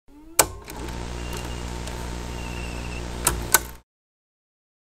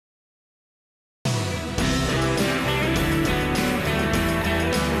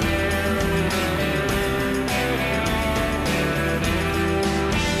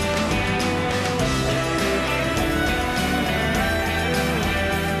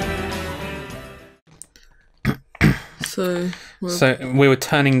So we were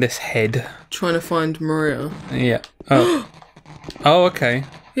turning this head. Trying to find Maria. Yeah. Oh. Oh, okay.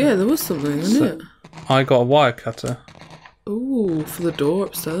 Yeah, there was something, wasn't it? I got a wire cutter. Ooh, for the door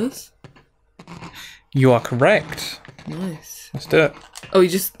upstairs. You are correct. Nice. Let's do it. Oh, we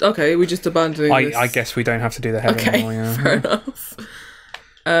just abandoning this. I guess we don't have to do the head anymore. Yeah. Fair enough.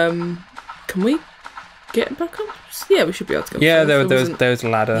 Can we get back up? Yeah, we should be able to go. Yeah, there was a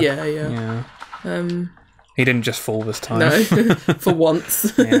ladder. Yeah. He didn't just fall this time. No, for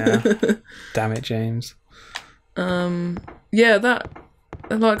once. Yeah. Damn it, James. Yeah,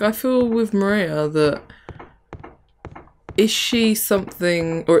 I feel with Maria that is she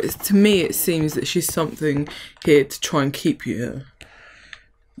something, or to me it seems that she's something here to try and keep you here.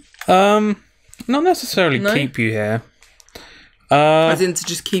 Not necessarily keep you here. As in to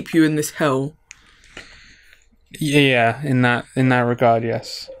just keep you in this hell. Yeah, in that regard,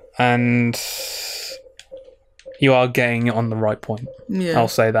 yes. And you are getting it on the right point. Yeah. I'll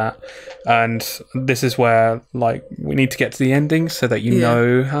say that. And this is where, like, we need to get to the ending so that you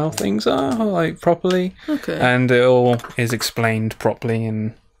know how things are, like, properly. Okay. And it all is explained properly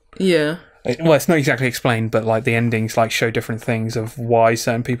and... Yeah. Well, it's not exactly explained, but, like, the endings, like, show different things of why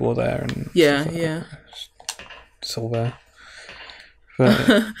certain people are there and... Yeah, yeah. It's all there.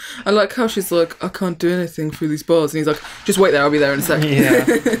 But, I like how she's like, I can't do anything through these bars, and he's like, just wait there, I'll be there in a second. Yeah.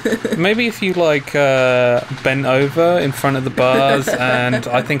 Maybe if you like bent over in front of the bars, and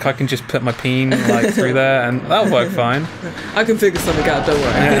I think I can just put my peen like through there, and that'll work fine. I can figure something out. Don't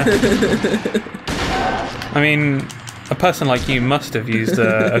worry. Yeah. I mean, a person like you must have used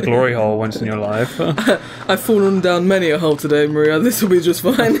a glory hole once in your life. I've fallen down many a hole today, Maria. This will be just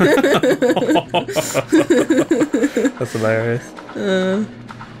fine. That's hilarious.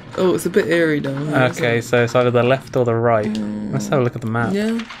 Oh, it's a bit eerie now. Okay, so it's either the left or the right. Let's have a look at the map.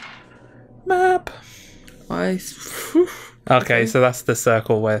 Yeah. Map. Okay, so that's the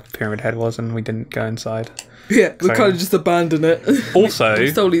circle where Pyramid Head was, and we didn't go inside. Yeah, we kind of just abandoned it. Also,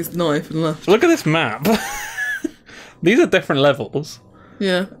 stole his knife and left. Look at this map. These are different levels.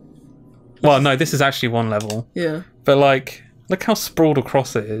 Yeah. Well, no, this is actually one level. Yeah. But, like, look how sprawled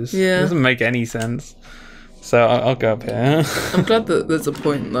across it is. Yeah. It doesn't make any sense. So I'll go up here. I'm glad that there's a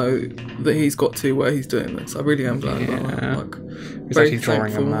point, though, that he's got to where he's doing this. I really am glad about that. Like, he's actually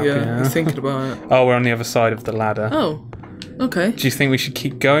drawing a map. Yeah, he's thinking about it. Oh, we're on the other side of the ladder. Oh, okay. Do you think we should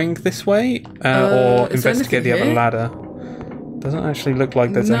keep going this way? Or investigate the other ladder? Doesn't actually look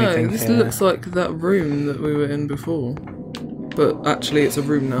like there's anything here. No, this looks like that room that we were in before. But actually, it's a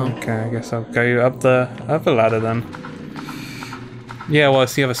room now. Okay, I guess I'll go up the ladder then. Yeah, well,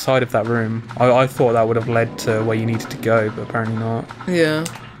 it's the other side of that room. I thought that would have led to where you needed to go, but apparently not. Yeah.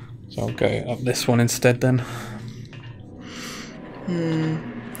 So I'll go up this one instead then.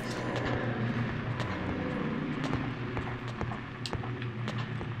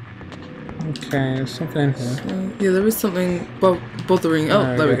 Okay, there's something in here. Yeah, there is something bothering...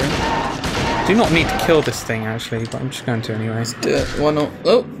 Oh, there we go. Do not need to kill this thing, actually, but I'm just going to anyway. Let's do it. Why not?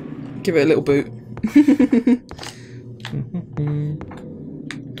 Oh! Give it a little boot.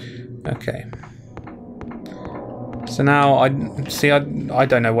 Okay. So now, I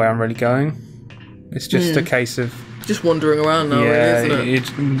don't know where I'm really going. It's just a case of... Just wandering around now, yeah, really,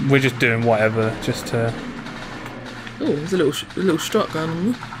 isn't it? We're just doing whatever, just to... Oh, there's a little strut going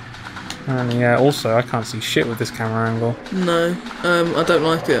on there. And yeah, also, I can't see shit with this camera angle. No, I don't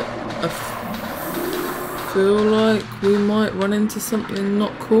like it. I feel like we might run into something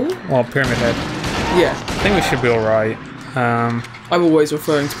not cool. Well, Pyramid Head. Yeah. I think we should be alright. I'm always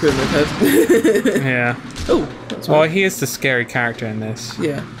referring to Pyramid Head. Yeah. Oh, that's right. Well, he is the scary character in this.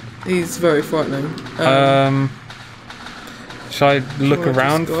 Yeah, he's very frightening. Should I look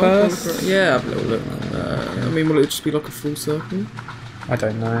around first? Yeah, have a little look. I mean, will it just be like a full circle? I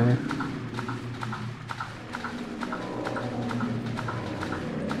don't know.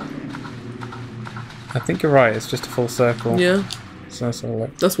 I think you're right, it's just a full circle. Yeah. So that's all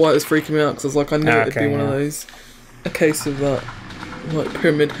it. That's why it was freaking me out, because I was like, I knew it'd be one of those. A case of that, like,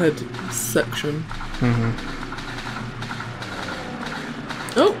 Pyramid Head section.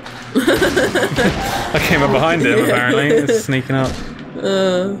 Oh! I came up behind him, apparently. It's sneaking up.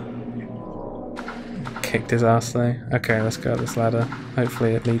 Kicked his ass, though. Okay, let's go up this ladder.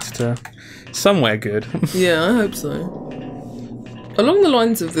 Hopefully it leads to somewhere good. Yeah, I hope so. Along the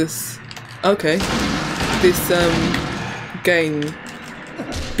lines of this... Okay. This game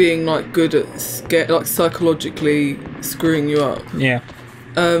being like good at like psychologically screwing you up. Yeah.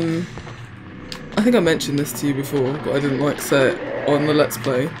 I think I mentioned this to you before, but I didn't like say it on the Let's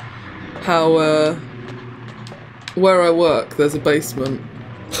Play. How where I work, there's a basement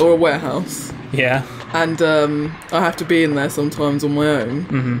or a warehouse. Yeah. and I have to be in there sometimes on my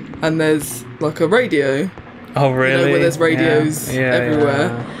own. And there's like a radio. Oh, really? You know, where there's radios everywhere.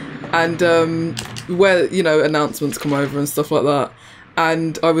 Yeah. And where, you know, announcements come over and stuff like that.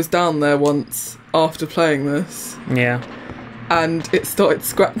 And I was down there once after playing this. Yeah. And it started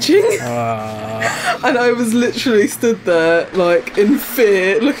scratching. And I was literally stood there, like, in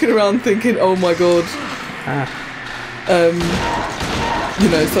fear, looking around thinking, oh my god. You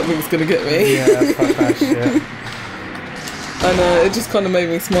know, something's gonna get me. Yeah, fuck that shit. And it just kind of made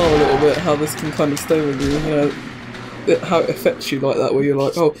me smile a little bit, how this can kind of stay with you, you know. How it affects you like that, where you're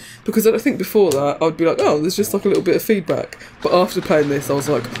like, oh, because I think before that I'd be like, oh, there's just like a little bit of feedback, but after playing this I was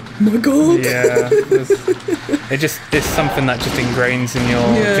like, oh my god. Yeah, it's something that just ingrains in your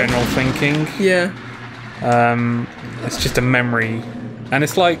general thinking. Yeah. It's just a memory, and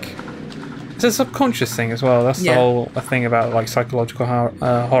it's like it's a subconscious thing as well. That's the whole thing about like psychological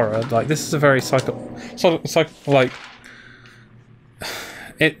horror. Like this is a very like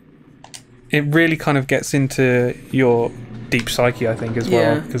it really kind of gets into your deep psyche, I think, as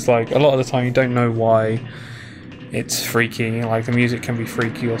well. Because like a lot of the time you don't know why it's freaky. Like the music can be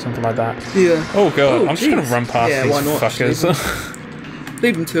freaky or something like that. Yeah. Oh god, I'm just gonna run past these why not, fuckers.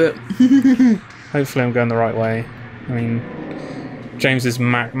 Leave them to it. Hopefully I'm going the right way. I mean, James's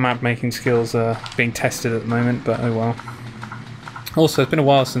map making skills are being tested at the moment, but oh well. Also, it's been a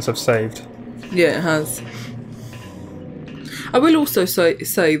while since I've saved. Yeah, it has. I will also say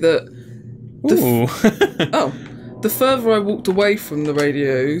that the further I walked away from the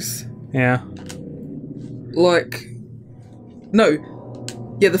radios,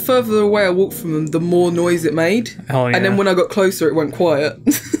 the further away I walked from them, the more noise it made. Oh yeah. And then when I got closer, it went quiet,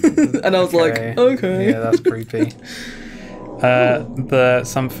 and I was like, okay. Yeah, that's creepy. The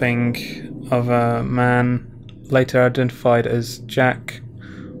something of a man later identified as Jack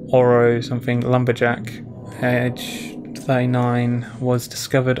Oro, something lumberjack, age 39, was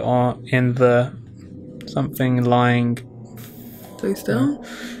discovered in the something lying face down.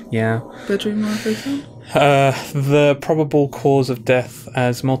 Bedroom lying face down. The probable cause of death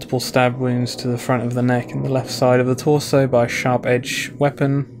as multiple stab wounds to the front of the neck and the left side of the torso by a sharp edged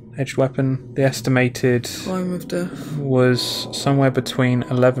weapon. The estimated time of death was somewhere between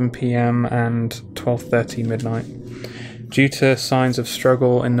 11 p.m. and 12:30 midnight. Due to signs of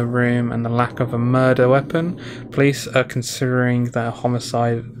struggle in the room and the lack of a murder weapon, police are considering that a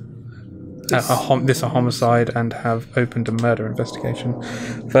homicide and have opened a murder investigation.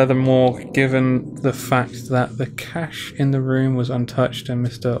 Furthermore, given the fact that the cash in the room was untouched and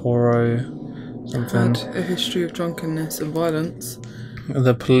Mr. Oro had a history of drunkenness and violence,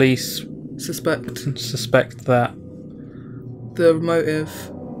 the police suspect that the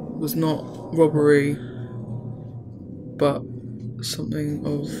motive was not robbery but something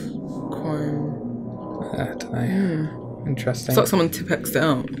of crime. I don't know. Interesting. It's like someone Tipp-X'd it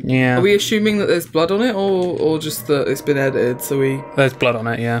out. Yeah. Are we assuming that there's blood on it, or just that it's been edited, so we... There's blood on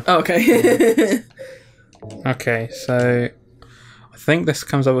it, yeah. Oh, okay. Okay, so I think this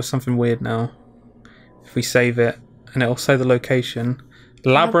comes up with something weird now. If we save it, and it'll say the location.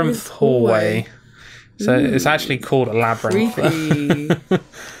 Labyrinth Hallway. So it's actually called a labyrinth. Creepy.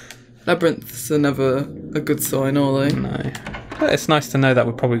 Labyrinths are never a good sign, are they? No. But it's nice to know that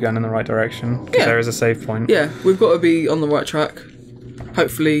we're probably going in the right direction, because there is a save point. Yeah, we've got to be on the right track.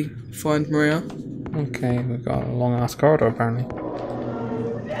 Hopefully find Maria. Okay, we've got a long ass corridor apparently.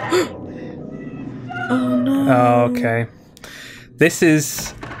 Oh no. Oh, okay. This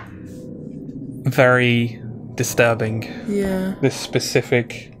is very disturbing. Yeah. This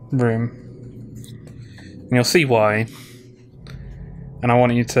specific room. And you'll see why. And I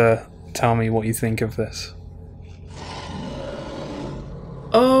want you to tell me what you think of this.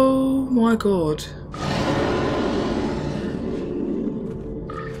 Oh my god.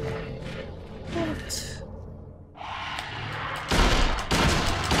 What?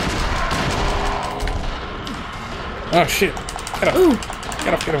 Oh shit! Get up! Ooh.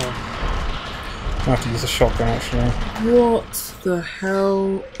 Get up! Get up! I have to use a shotgun actually. What the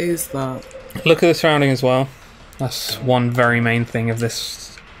hell is that? Look at the surrounding as well. That's one very main thing of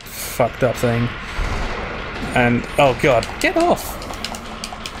this fucked up thing. And oh god, get off!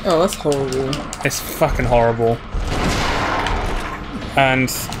 Oh, that's horrible. It's fucking horrible. And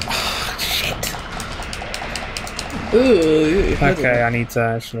shit. Ooh. Okay, I need to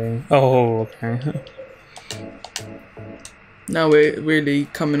actually. Oh, okay. Now we're really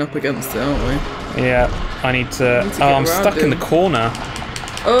coming up against it, aren't we? Yeah, I need to. Oh, I'm stuck in the corner.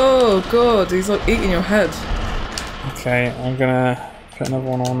 Oh god, he's like eating your head. Okay, I'm gonna put another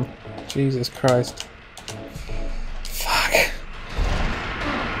one on. Jesus Christ. Fuck.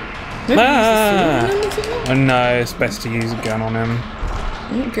 Ah! or something? Oh, no, it's best to use a gun on him.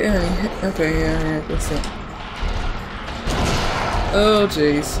 Okay, yeah, that's it. Oh,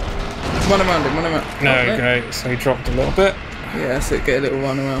 jeez. Run around him, run around. No, okay, so he dropped a little bit. Yeah, that's it, get a little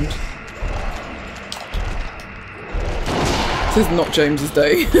run around. This is not James's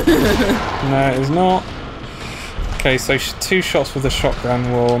day. No, it is not. Okay, so 2 shots with a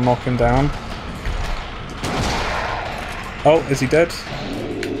shotgun will knock him down. Oh, is he dead?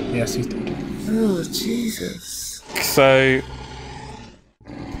 Yes, he's dead. Oh, Jesus. So...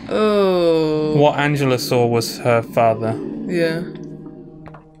 Oh. What Angela saw was her father. Yeah.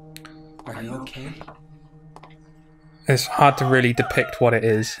 Are you okay? It's hard to really depict what it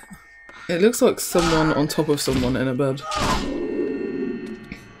is. It looks like someone on top of someone in a bed.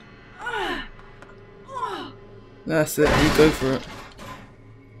 That's it, you go for it.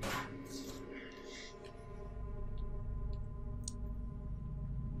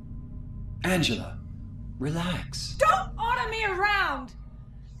 Angela, relax. Don't order me around!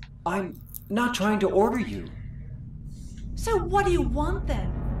 I'm not trying to order you. So what do you want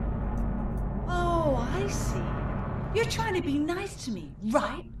then? Oh, I see. You're trying to be nice to me,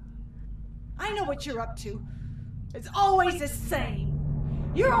 right? I know what you're up to. It's always the same.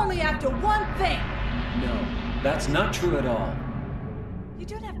 You're only after one thing. No, that's not true at all. You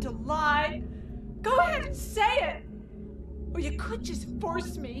don't have to lie. Go ahead and say it. Or you could just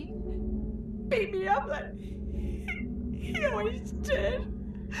force me. Beat me up like he always did.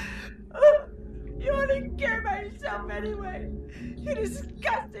 You only care about yourself anyway. You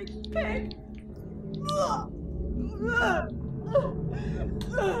disgusting pig.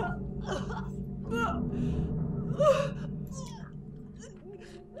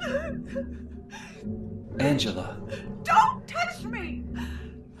 Angela. Don't touch me!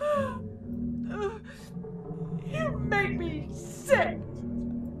 You make me sick.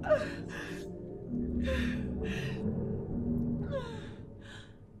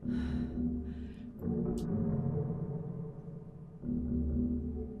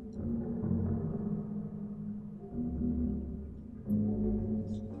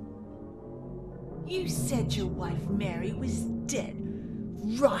 You said your wife Mary was dead,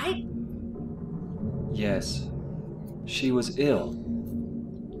 right? Yes. She was ill.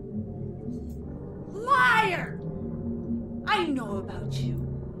 Liar! I know about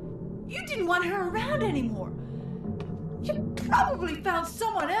you. You didn't want her around anymore. You probably found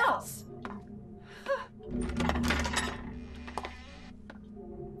someone else.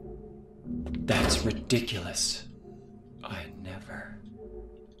 That's ridiculous. I never.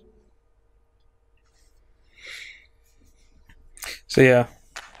 So yeah,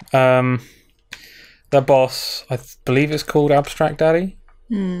 the boss, I believe it's called Abstract Daddy.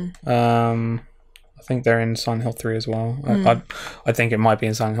 I think they're in Silent Hill 3 as well. I think it might be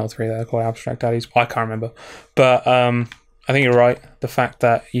in Silent Hill 3 that they're called Abstract Daddies. I can't remember. But I think you're right. The fact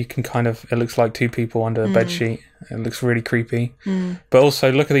that you can kind of, it looks like 2 people under a bedsheet. It looks really creepy. But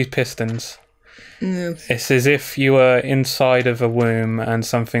also, look at these pistons. It's as if you were inside of a womb and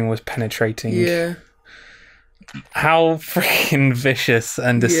something was penetrating. Yeah. How freaking vicious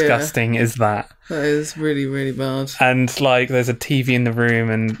and disgusting is that? That is really, really bad. And like, there's a TV in the room,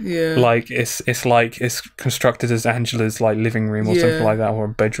 and like it's constructed as Angela's like living room or something like that, or a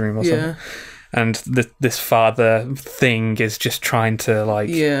bedroom or something. And this father thing is just trying to like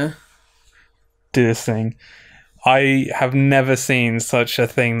do this thing. I have never seen such a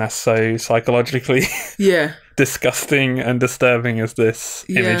thing that's so psychologically disgusting and disturbing as this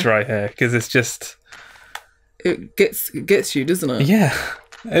image right here, because it's just. It gets you, doesn't it? Yeah.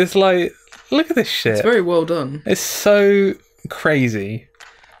 It's like, look at this shit. It's very well done. It's so crazy.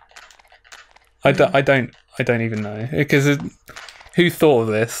 I don't even know, because who thought of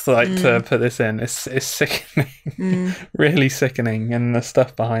this, like to put this in? It's sickening. Really sickening, and the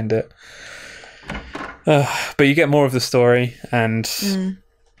stuff behind it. But you get more of the story, and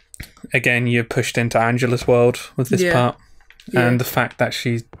again, you're pushed into Angela's world with this part, and the fact that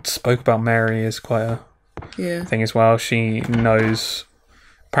she spoke about Mary is quite a thing as well. She knows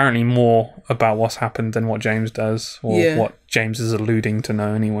apparently more about what's happened than what James does, or what James is alluding to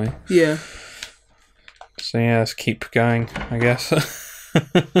know anyway. Yeah. So yeah, let's keep going, I guess.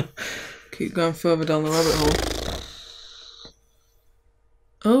 Keep going further down the rabbit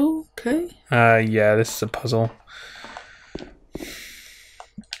hole. Okay. Yeah, this is a puzzle.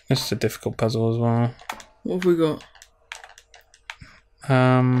 This is a difficult puzzle as well. What have we got?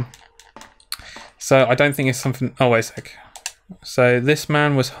 So I don't think it's something... Oh, wait a sec. So this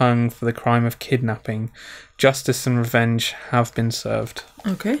man was hung for the crime of kidnapping. Justice and revenge have been served.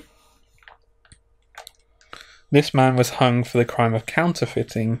 Okay. This man was hung for the crime of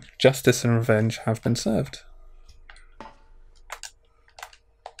counterfeiting. Justice and revenge have been served.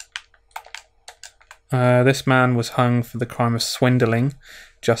 This man was hung for the crime of swindling.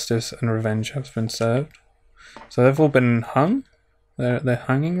 Justice and revenge have been served. So they've all been hung? They're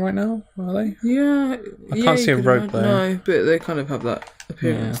hanging right now, are they? Yeah. I can't see a rope though. No, but they kind of have that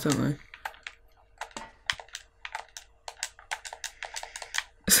appearance, don't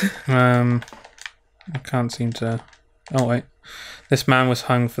they? I can't seem to... Oh, wait. This man was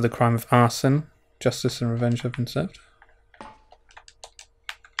hung for the crime of arson. Justice and revenge have been served.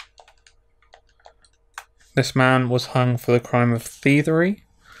 This man was hung for the crime of thievery.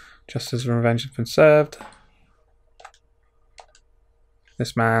 Justice and revenge have been served.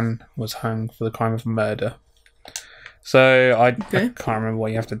 This man was hung for the crime of murder. So I can't remember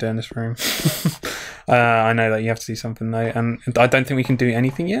what you have to do in this room. I know that you have to do something though, and I don't think we can do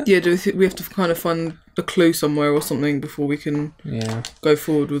anything yet. Yeah, do we have to kind of find a clue somewhere or something before we can go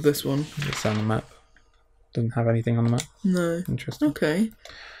forward with this one? It's on the map. Doesn't have anything on the map. No. Interesting. Okay.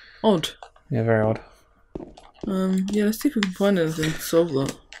 Odd. Yeah, very odd. Yeah, let's see if we can find anything to solve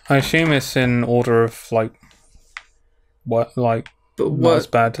that. I assume it's in order of like what, like what's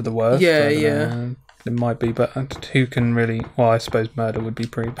bad to the worst. Yeah, yeah. It might be, but who can really? Well, I suppose murder would be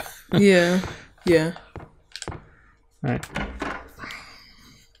pretty bad. Yeah, yeah. Right.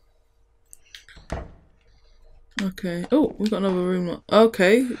 Okay. Oh, we've got another room.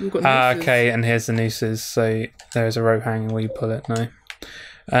 Okay, we've got nooses. Okay, and here's the nooses. So there's a rope hanging where you pull it now.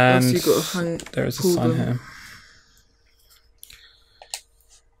 And so you've got to hang. There is a sign here.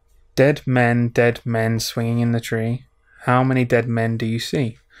 Dead men swinging in the tree. How many dead men do you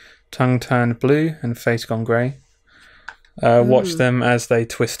see? Tongue turned blue and face gone grey. Watch them as they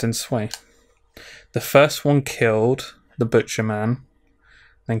twist and sway. The first one killed the butcher man,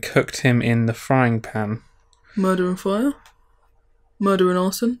 then cooked him in the frying pan. Murder and fire? Murder and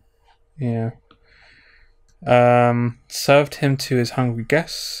arson? Yeah. Served him to his hungry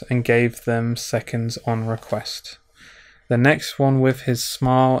guests and gave them seconds on request. The next one, with his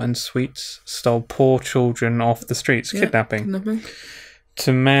smile and sweets, stole poor children off the streets. Yeah, kidnapping.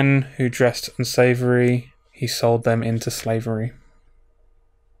 To men who dressed unsavory, he sold them into slavery.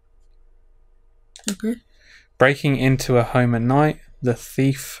 Okay. Breaking into a home at night, the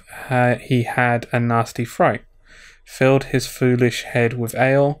thief he had a nasty fright. Filled his foolish head with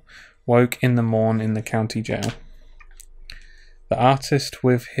ale, woke in the morn in the county jail. The artist,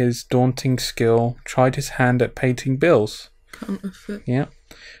 with his daunting skill, tried his hand at painting bills. Counterfeit. Yeah.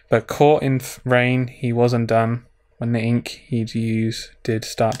 But caught in rain, he was undone when the ink he'd use did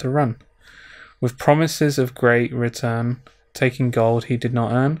start to run. With promises of great return, taking gold he did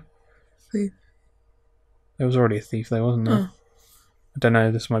not earn. Thief. There was already a thief there, wasn't there? Oh. I don't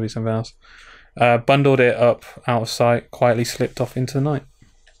know, this might be something else. Bundled it up out of sight, quietly slipped off into the night.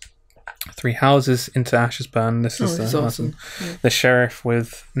 3 houses into ashes burn. This is awesome. Yeah. The sheriff,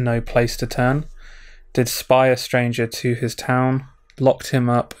 with no place to turn, did spy a stranger to his town, locked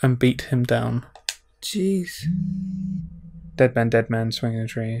him up and beat him down. Jeez. Dead men swinging a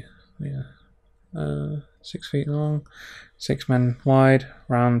tree. Yeah. 6 feet long, 6 men wide,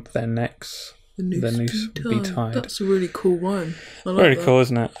 round their necks. The noose be tied. That's a really cool rhyme. Very cool,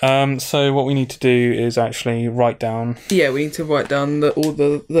 isn't it? So what we need to do is actually write down. Yeah, we need to write down the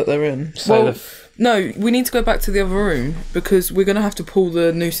order that they're in. So no, we need to go back to the other room because we're going to have to pull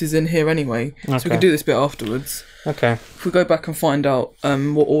the nooses in here anyway. Okay. So we can do this bit afterwards. Okay. If we go back and find out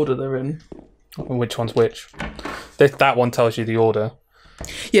what order they're in. Which one's which? That one tells you the order.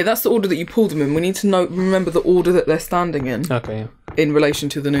 Yeah, that's the order that you pull them in. We need to remember the order that they're standing in. Okay. Yeah. In relation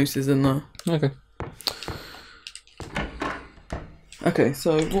to the nooses in there. Okay. Okay,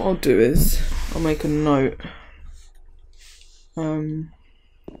 so what I'll do is I'll make a note.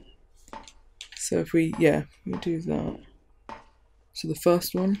 So if we do that. So the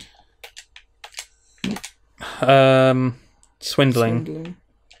first one. Swindling.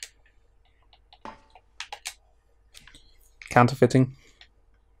 Counterfeiting.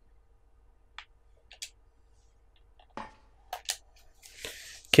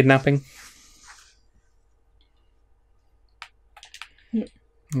 Kidnapping. Yep.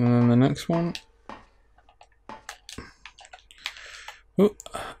 And then the next one. Ooh,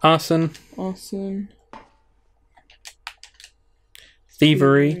 arson.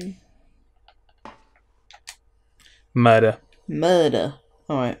 Thievery. Murder.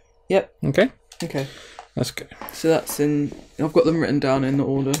 Alright. Yep. Okay. Okay. Let's go. So that's in... I've got them written down in the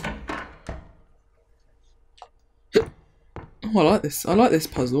order. Oh, I like this. I like this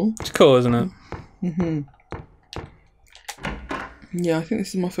puzzle. It's cool, isn't it? Yeah, I think this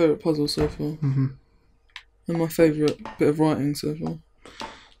is my favourite puzzle so far. And my favourite bit of writing so far.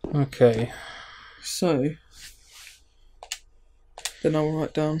 Okay. So, then I'll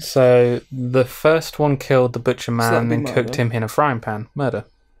write down. So, the first one killed the butcher man and cooked murder. him in a frying pan. Murder.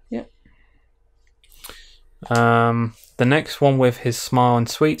 Yep. The next one with his smile and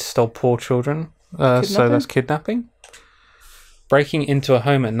sweets stole poor children. So that's kidnapping. Breaking into a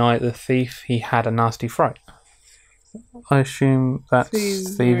home at night, the thief, he had a nasty fright. I assume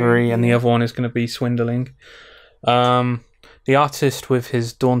that's thievery, and the other one is going to be swindling. The artist with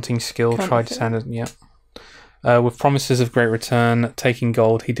his daunting skill tried to send it. Yeah. With promises of great return, taking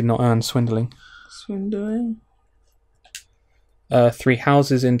gold, he did not earn swindling. Swindling. 3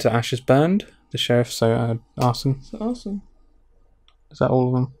 houses into ashes burned. The sheriff, so arson. So arson. Is that all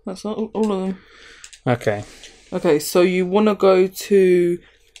of them? That's not all of them. Okay. Okay, so you want to go to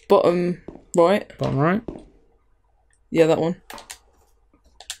bottom right. Bottom right. Yeah, that one.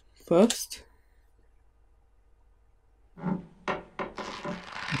 First. Oh,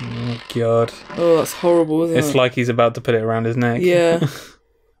 God. Oh, that's horrible, isn't it? It's like he's about to put it around his neck. Yeah.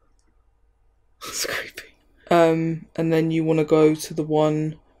 It's creepy. And then you want to go to the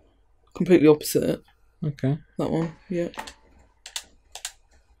one completely opposite it. Okay. That one, yeah.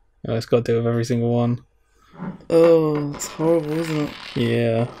 Oh, it's got to do with every single one. Oh, that's horrible, isn't it?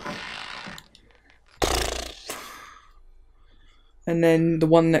 Yeah. And then the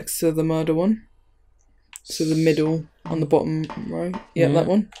one next to the murder one. So the middle on the bottom row. Yeah, that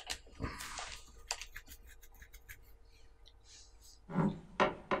one.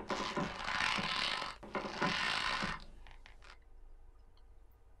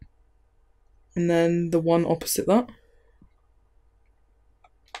 And then the one opposite that.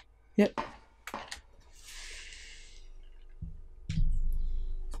 Yep.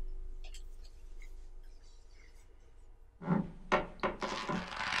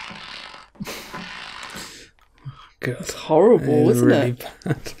 God. It's horrible, It's isn't really it?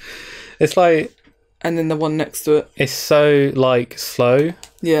 bad. It's like... And then the one next to it. It's so, like, slow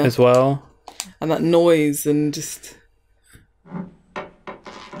as well. And that noise and just...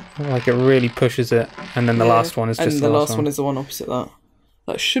 Like, it really pushes it. And then the last one is just the last one is the one opposite that.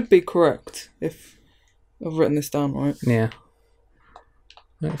 That should be correct, if I've written this down right. Yeah.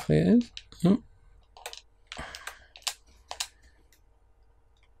 Hopefully it is. Oh.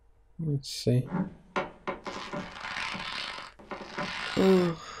 Let's see.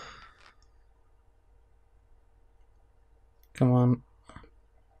 Ugh. Come on.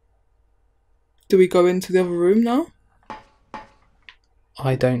 Do we go into the other room now?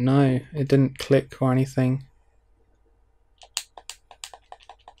 I don't know. It didn't click or anything.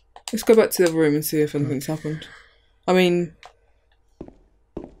 Let's go back to the other room and see if anything's happened. I mean...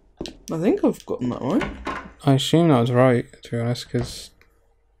 I think I've gotten that right. I assume that was right, to be honest, because...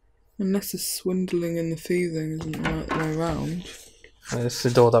 Unless the swindling and the thieving isn't the right way around. It's the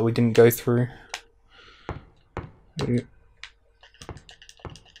door that we didn't go through.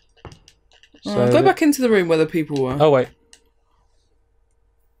 So go back into the room where the people were. Oh, wait.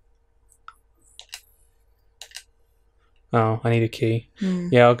 Oh, I need a key.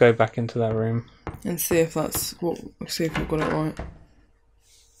 Yeah, I'll go back into that room. And see if that's what... See if we've got it right.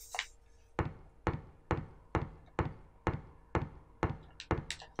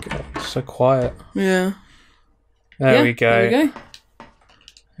 God, it's so quiet. Yeah. There we go. There we go.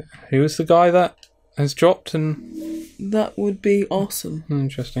 Who was the guy that has dropped and... That would be awesome.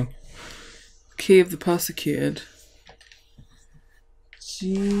 Interesting. Key of the Persecuted.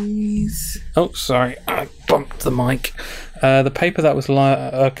 Jeez. Oh, sorry. I bumped the mic. The paper that was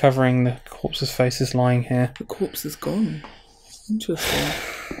covering the corpse's face is lying here. The corpse is gone. Interesting.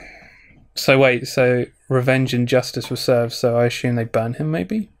 So wait, so revenge and justice were served, so I assume they burn him,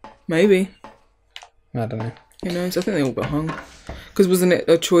 maybe? Maybe. I don't know. Who knows? I think they all got hung. Because wasn't it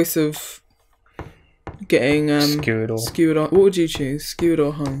a choice of getting skewered or... what would you choose? Skewered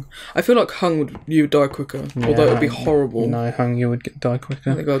or hung? I feel like hung you would die quicker. Yeah, although it would be horrible. No, hung you would die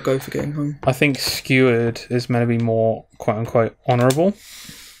quicker. I think I'll go for getting hung. I think skewered is meant to be more quote unquote honourable.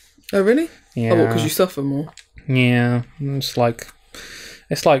 Oh really? Yeah. Oh, what, because you suffer more? Yeah. It's like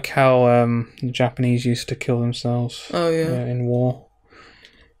how the Japanese used to kill themselves. Oh yeah. In war.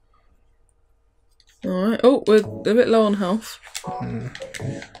 Alright. Oh, we're a bit low on health.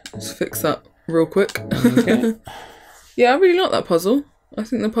 Let's fix that real quick. Okay. Yeah, I really like that puzzle. I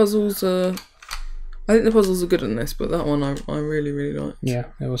think the puzzles are good in this, but that one I really, really like. Yeah,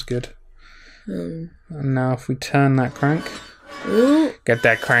 it was good. And now if we turn that crank. Ooh. Get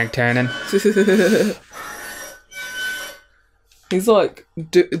that crank turning. He's like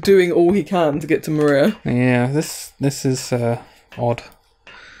doing all he can to get to Maria. Yeah, this is odd.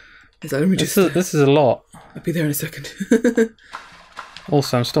 Is that, let me just... This is a lot. I'll be there in a second.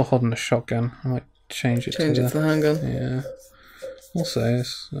 Also, I'm still holding a shotgun. I might change it to the handgun. Yeah. Also,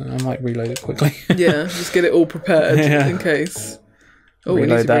 I might reload it quickly. Yeah, just get it all prepared in case. Oh, we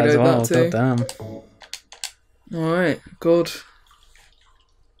need to that as well. that too. God damn. Alright, good.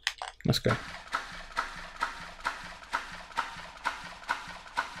 Let's go.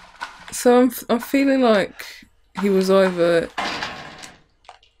 So I'm feeling like he was either...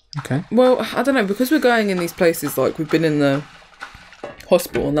 Okay. Well, I don't know, because we're going in these places, like we've been in the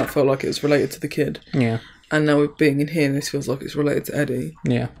hospital and that felt like it was related to the kid. Yeah. And now we're being in here and this feels like it's related to Eddie.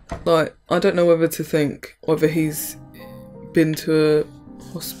 Yeah. Like, I don't know whether to think whether he's been to a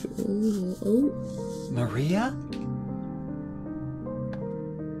hospital. Oh. Maria?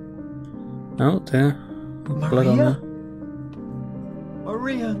 Oh dear. Blood on Maria? there.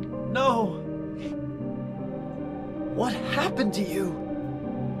 Maria, no! What happened to you?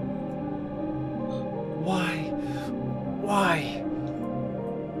 Why? Why?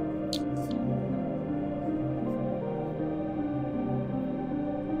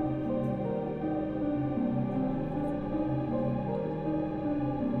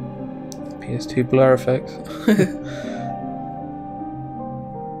 PS2 blur effects.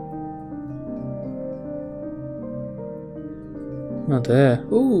 Oh dear.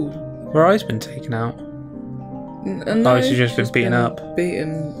 Ooh. Her eye's been taken out. No, she's just been beaten up.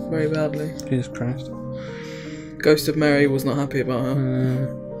 Beaten very badly. Jesus Christ. Ghost of Mary was not happy about her.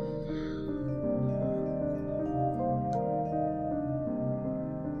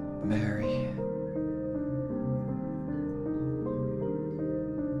 Mary.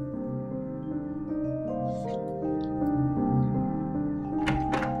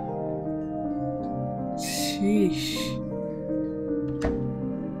 Sheesh.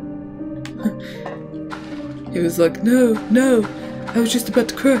 He was like, no, I was just about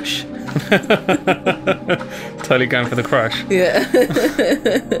to crush. Totally going for the crush. Yeah.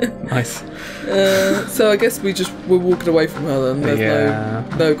 Nice. So I guess we're walking away from her then.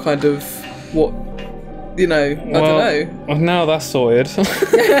 There's no kind of what, I don't know. Well, now that's sorted.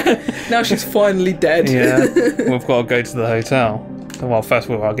 Now she's finally dead. Yeah. We've got to go to the hotel. Well, first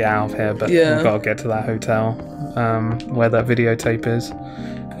we've got to get out of here, but we've got to get to that hotel where that videotape is.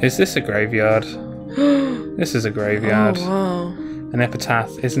 Is this a graveyard? This is a graveyard. Oh, wow. An epitaph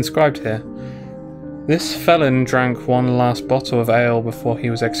is inscribed here. This felon drank one last bottle of ale before he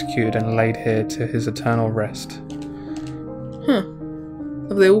was executed and laid here to his eternal rest. Huh.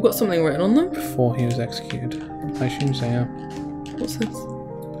 Have they all got something written on them? Before he was executed. I assume so, yeah. What's this?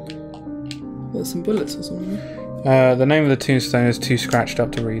 There's some bullets or something. The name of the tombstone is too scratched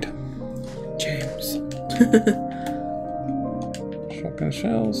up to read. James. Shotgun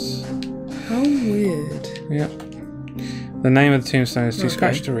shells. How weird. Yep. The name of the tombstone is too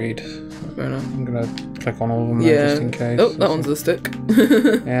scratched to read. Fair enough. I'm going to click on all of them there just in case. Oh, that one's a stick.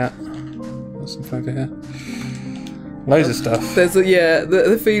 Yeah. There's some over here. Loads of stuff. There's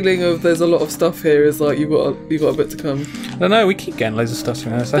the feeling of there's a lot of stuff here is like you've got a bit to come. I don't know, we keep getting loads of stuff to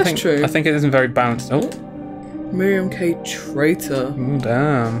be honest. That's true. I think it isn't very balanced. Oh. Miriam K. Traitor. Oh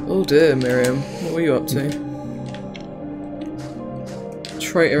damn. Oh dear, Miriam. What were you up to?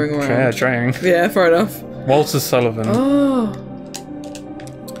 Traitoring around. Yeah, training. Yeah, fair enough. Walter Sullivan. Oh.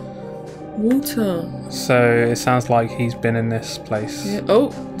 Walter. So it sounds like he's been in this place. Yeah.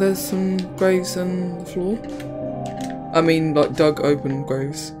 Oh, there's some graves on the floor. I mean, like dug open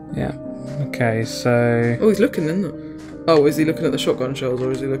graves. Yeah. Okay, so... Oh, he's looking in them. Oh, is he looking at the shotgun shells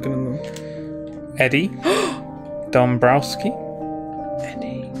or is he looking in them? Eddie. Dombrowski.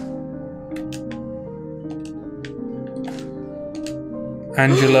 Eddie.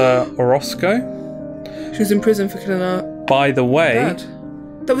 Angela Orozco. She was in prison for killing her By the way, dad.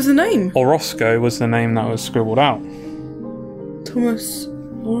 That was the name. Orozco was the name that was scribbled out. Thomas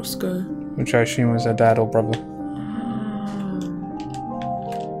Orozco. Which I assume was her dad or brother.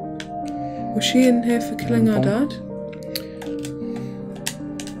 Was she in here for killing her dad?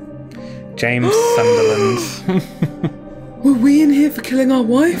 James Sunderland. Were we in here for killing our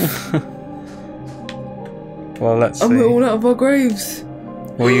wife? Well, let's see. And we're all out of our graves.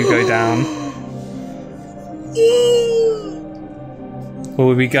 Will you go down? Will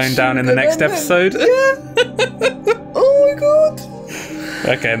we be going down in the next episode? Yeah. Oh my god.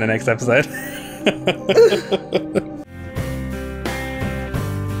 Okay, in the next episode.